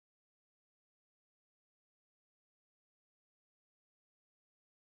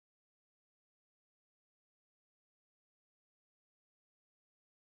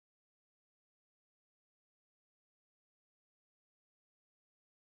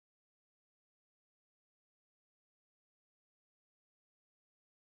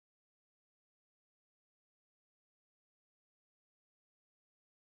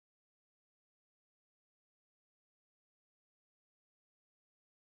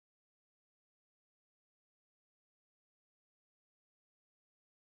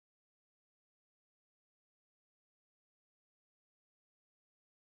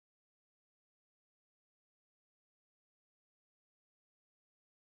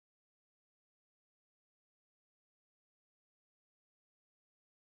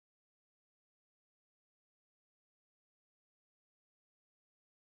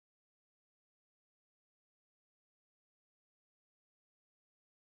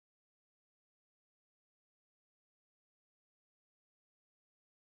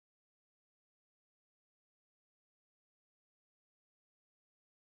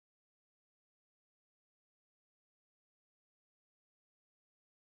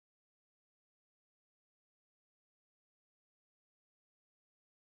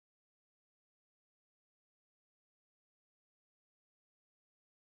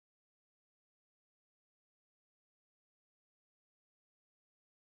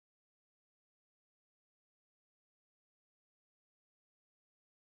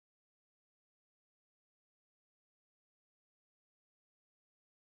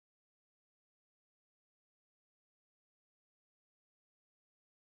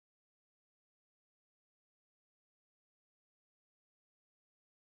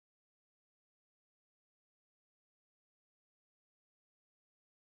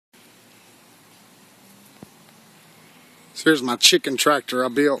So here's my chicken tractor I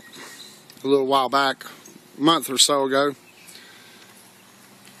built a little while back, a month or so ago.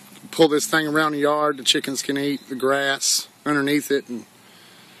 Pull this thing around the yard, the chickens can eat the grass underneath it and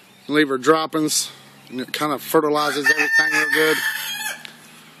leave her droppings, and it kind of fertilizes everything real good.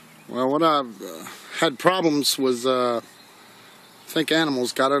 Well, what I've had problems was I think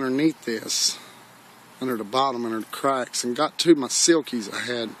animals got underneath this, under the bottom, under the cracks, and got to my silkies I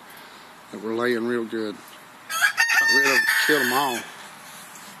had that were laying real good. Got rid of them, killed them all.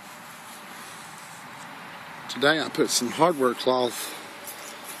 Today I put some hardware cloth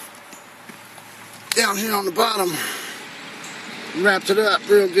down here on the bottom and wrapped it up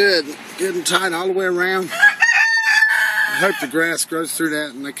real good and tight all the way around. I hope the grass grows through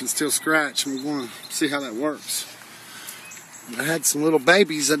that and they can still scratch. I'm going to see how that works. I had some little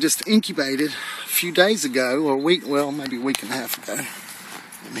babies I just incubated a few days ago, or a week, well, maybe a week and a half ago.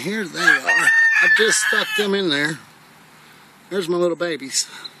 And here they are. I just stuck them in there. There's my little babies.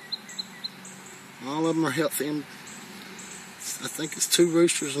 All of them are healthy. I think it's 2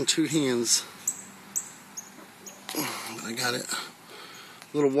 roosters and 2 hens. I got it. A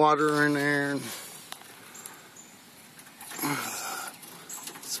little water in there. And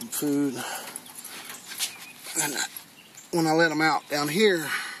some food. And when I let them out down here,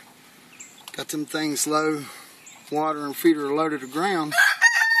 got them things low. Water and feeder are low to the ground.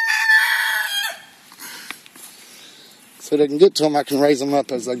 So they can get to them, I can raise them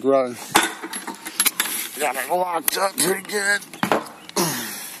up as they grow. Got it locked up pretty good.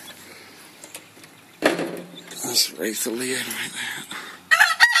 Let's raise the lid like that.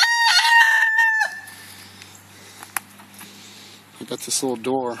 I got this little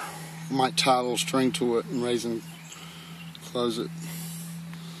door. I might tie a little string to it and raise and close it.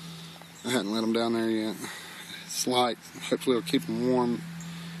 I hadn't let them down there yet. It's light. Hopefully it'll keep them warm.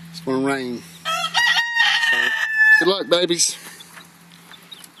 It's going to rain. So, good luck, babies.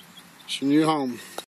 Wishing you home.